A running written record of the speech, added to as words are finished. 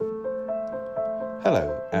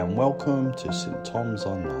Hello and welcome to St Thomas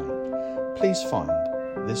Online. Please find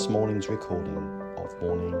this morning's recording of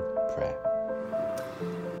morning prayer.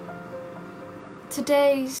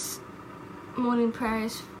 Today's morning prayer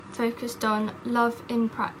is focused on love in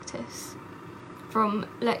practice from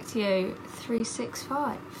Lectio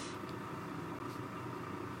 365.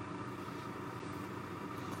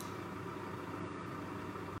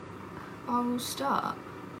 I will start.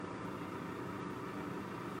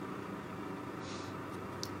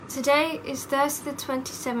 Today is Thursday the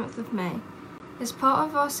 27th of May. As part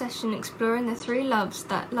of our session exploring the three loves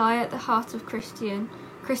that lie at the heart of Christian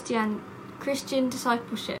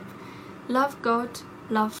discipleship: love God,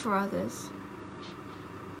 love for others.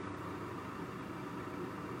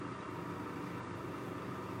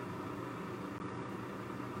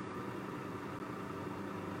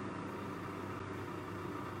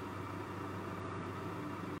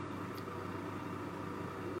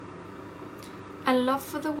 And love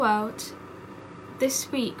for the world.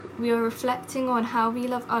 This week we are reflecting on how we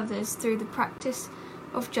love others through the practice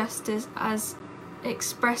of justice as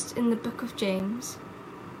expressed in the book of James.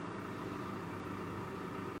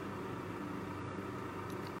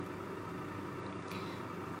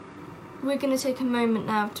 We're going to take a moment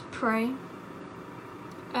now to pray.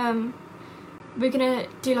 We're going to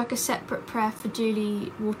do like a separate prayer for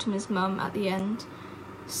Julie Waterman's mum at the end.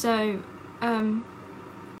 So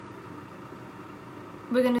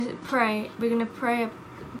we're going to pray. You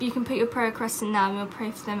can put your prayer requests in now and we'll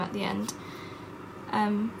pray for them at the end.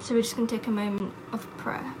 So we're just going to take a moment of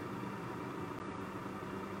prayer.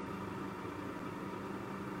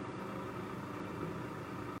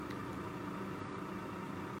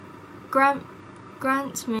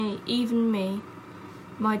 Grant me, even me,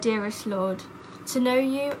 my dearest Lord, to know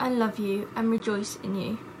you and love you and rejoice in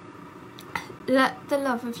you. Let the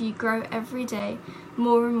love of you grow every day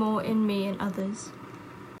more and more in me and others.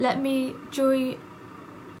 Let my joy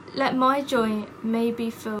may be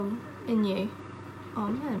full in you.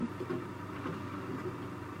 Amen.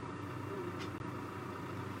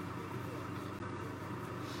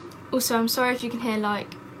 Also, I'm sorry if you can hear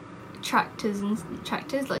like tractors,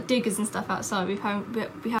 like diggers and stuff outside. We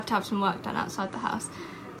have to have some work done outside the house.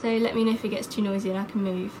 So let me know if it gets too noisy and I can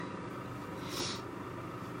move.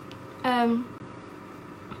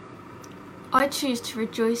 I choose to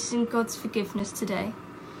rejoice in God's forgiveness today,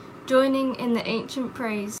 joining in the ancient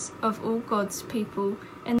praise of all God's people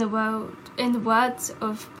in the words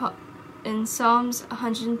in Psalms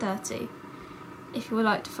 130. If you would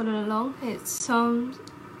like to follow along, it's Psalms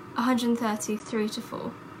 130,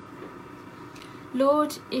 3-4.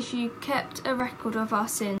 Lord, if you kept a record of our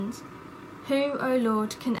sins, who, O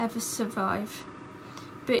Lord, can ever survive?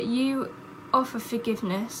 But you offer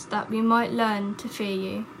forgiveness that we might learn to fear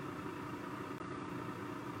you.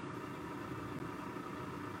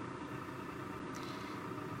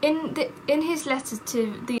 In his letter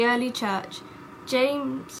to the early church,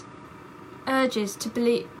 James urges to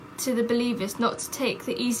the believers not to take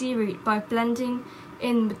the easy route by blending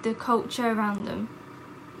in with the culture around them.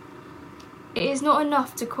 It is not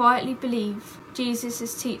enough to quietly believe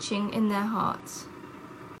Jesus' teaching in their hearts.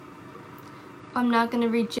 I'm now going to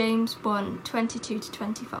read James 1,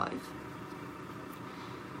 22-25.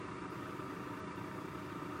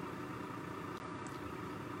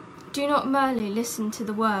 Do not merely listen to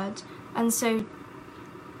the word and so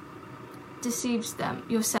deceives them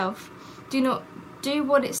yourself. Do not do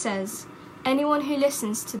what it says. Anyone who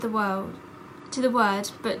listens to the word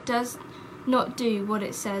but does not do what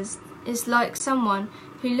it says is like someone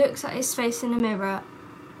who looks at his face in a mirror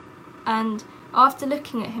and, after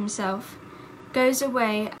looking at himself, goes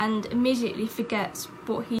away and immediately forgets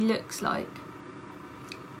what he looks like.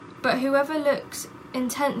 But whoever looks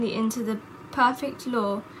intently into the perfect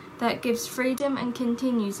law that gives freedom and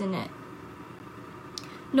continues in it,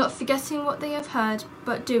 not forgetting what they have heard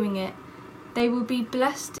but doing it, they will be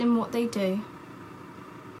blessed in what they do.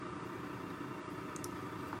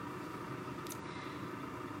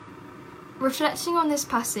 Reflecting on this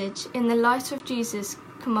passage in the light of Jesus'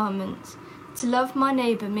 commandment to love my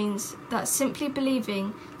neighbour means that simply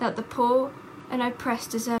believing that the poor and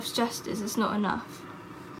oppressed deserves justice is not enough.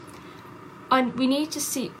 We need to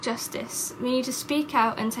seek justice. We need to speak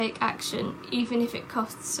out and take action, even if it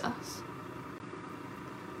costs us.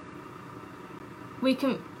 We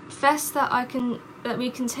confess that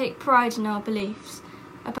we can take pride in our beliefs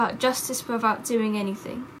about justice without doing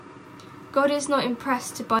anything. God is not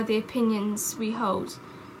impressed by the opinions we hold,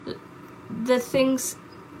 the things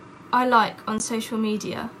I like on social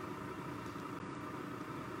media.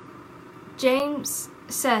 James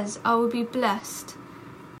says I will be blessed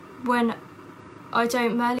when I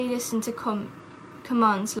don't merely listen to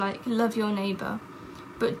commands like love your neighbour,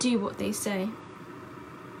 but do what they say.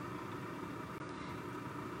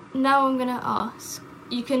 Now I'm going to ask.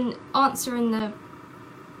 You can answer in the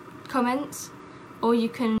comments, or you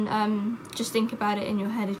can just think about it in your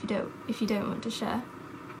head if you don't want to share.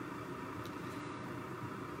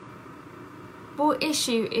 What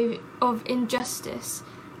issue of injustice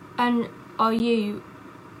are you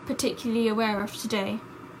particularly aware of today?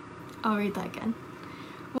 I'll read that again.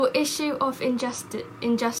 What issue of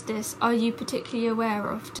injustice are you particularly aware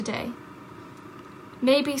of today?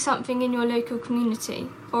 Maybe something in your local community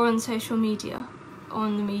or on social media,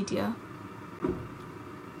 on the media.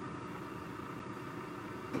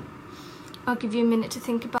 I'll give you a minute to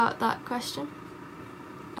think about that question.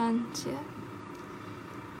 And yeah.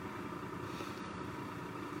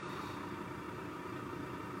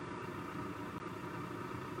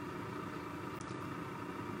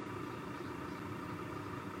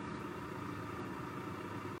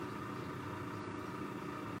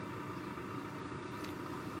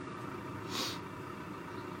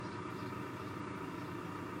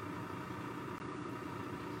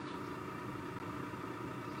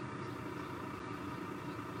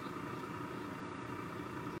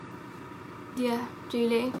 Yeah,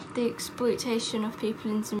 Julie, the exploitation of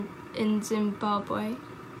people in Zimbabwe.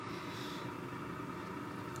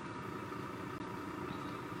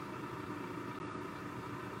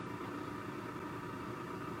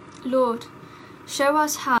 Lord, show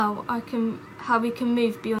us how we can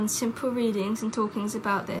move beyond simple readings and talkings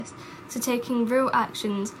about this to taking real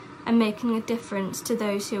actions and making a difference to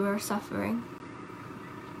those who are suffering.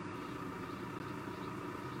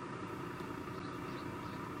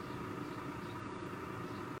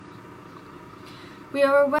 We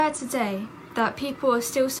are aware today that people are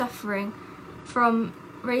still suffering from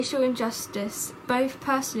racial injustice, both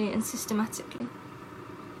personally and systematically.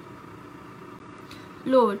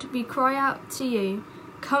 Lord, we cry out to you,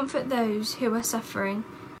 comfort those who are suffering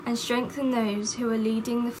and strengthen those who are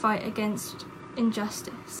leading the fight against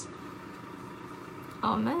injustice.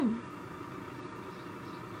 Amen.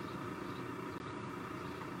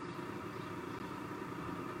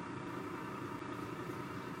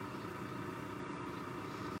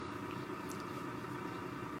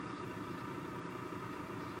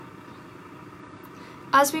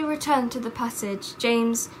 As we return to the passage,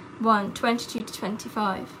 James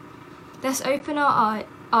 1:22-25, let's open our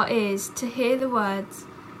ears to hear the words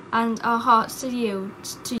and our hearts to yield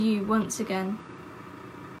to you once again.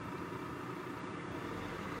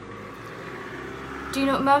 Do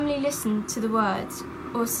not merely listen to the words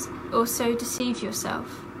or so deceive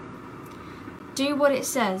yourself. Do what it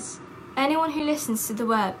says. Anyone who listens to the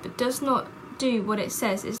word but does not do what it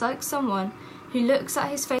says is like someone who looks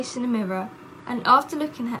at his face in a mirror and after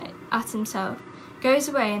looking at himself, goes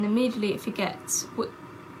away and immediately forgets what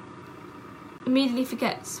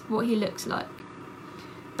he looks like.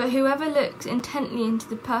 But whoever looks intently into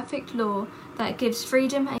the perfect law that gives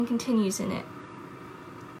freedom and continues in it,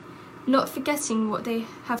 not forgetting what they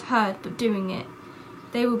have heard but doing it,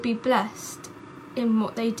 they will be blessed in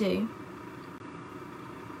what they do.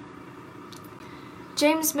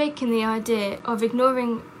 James making the idea of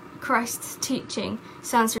ignoring Christ's teaching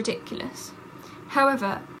sounds ridiculous.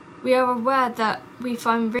 However, we are aware that we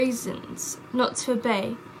find reasons not to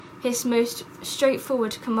obey his most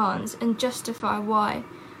straightforward commands and justify why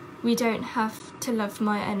we don't have to love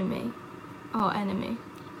our enemy,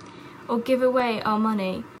 or give away our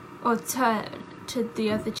money, or turn to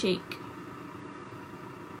the other cheek.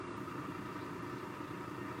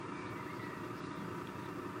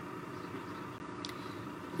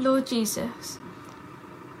 Lord Jesus,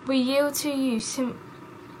 we yield to you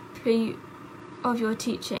simply of your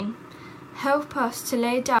teaching. Help us to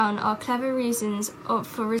lay down our clever reasons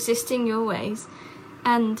for resisting your ways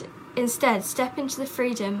and instead step into the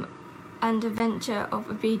freedom and adventure of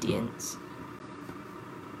obedience.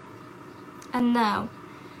 And now,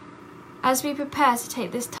 as we prepare to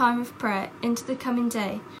take this time of prayer into the coming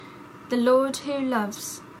day, the Lord who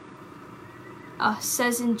loves us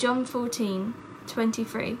says in John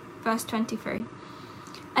 14:23, verse 23,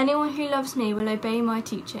 anyone who loves me will obey my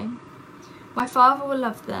teaching. My Father will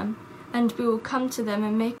love them, and we will come to them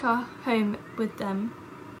and make our home with them.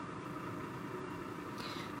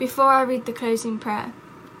 Before I read the closing prayer,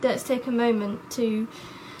 let's take a moment to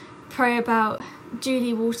pray about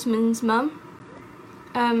Julie Waterman's mum.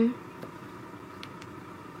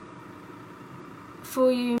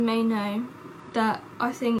 For you may know that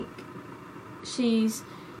I think she's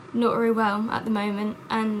not very well at the moment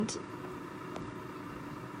and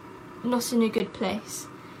not in a good place.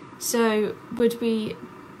 So would we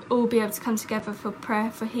all be able to come together for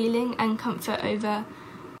prayer for healing and comfort over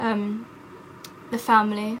the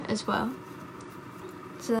family as well.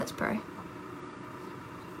 So let's pray.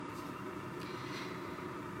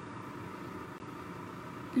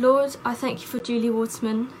 Lord, I thank you for Julie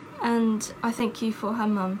Waterman, and I thank you for her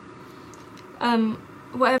mum.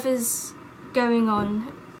 Whatever's going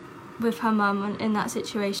on with her mum in that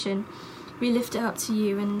situation, we lift it up to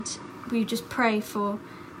you, and we just pray for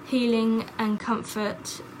healing and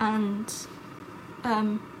comfort, and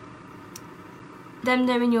them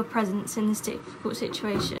knowing your presence in this difficult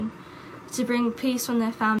situation, to bring peace on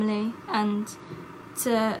their family, and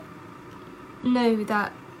to know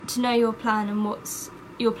your plan and what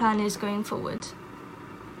your plan is going forward.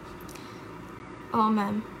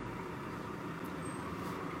 Amen.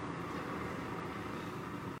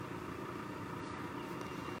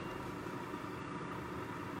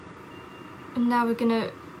 And now we're going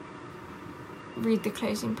to read the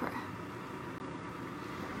closing prayer.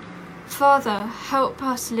 Father, help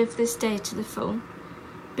us live this day to the full,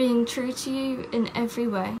 being true to you in every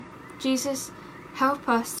way. Jesus, help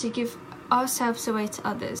us to give ourselves away to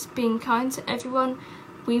others, being kind to everyone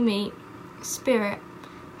we meet. Spirit,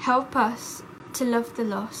 help us to love the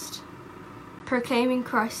lost, proclaiming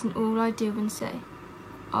Christ in all I do and say.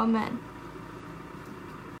 Amen.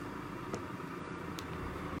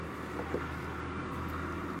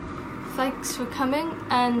 Thanks for coming,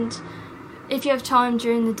 and if you have time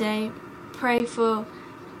during the day, pray for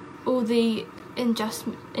all the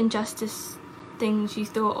injustice things you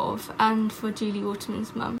thought of, and for Julie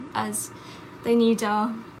Waterman's mum, as they need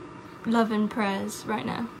our love and prayers right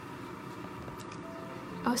now.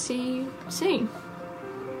 I'll see you soon.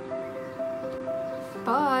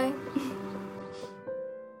 Bye.